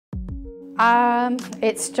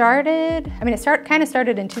It started, kind of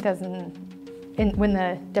started in 2000, when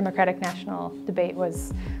the Democratic National Debate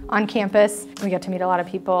was on campus. We got to meet a lot of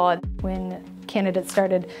people. When candidates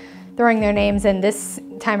started throwing their names in this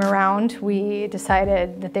time around, we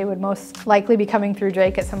decided that they would most likely be coming through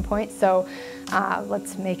Drake at some point, so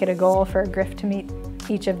let's make it a goal for Griff to meet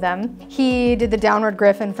each of them. He did the downward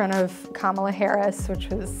Griff in front of Kamala Harris, which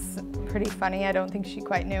was pretty funny. I don't think she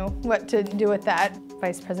quite knew what to do with that.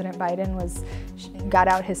 Vice President Biden got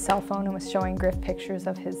out his cell phone and was showing Griff pictures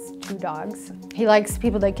of his 2 dogs. He likes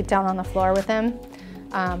people that get down on the floor with him.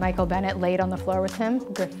 Michael Bennett laid on the floor with him.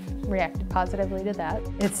 Griff reacted positively to that.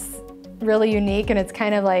 It's really unique, and it's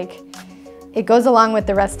kind of like, it goes along with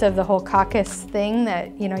the rest of the whole caucus thing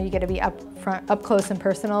that, you know, you get to be up close and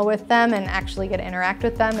personal with them and actually get to interact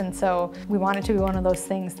with them. And so we want it to be one of those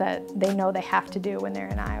things that they know they have to do when they're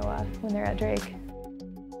in Iowa, when they're at Drake.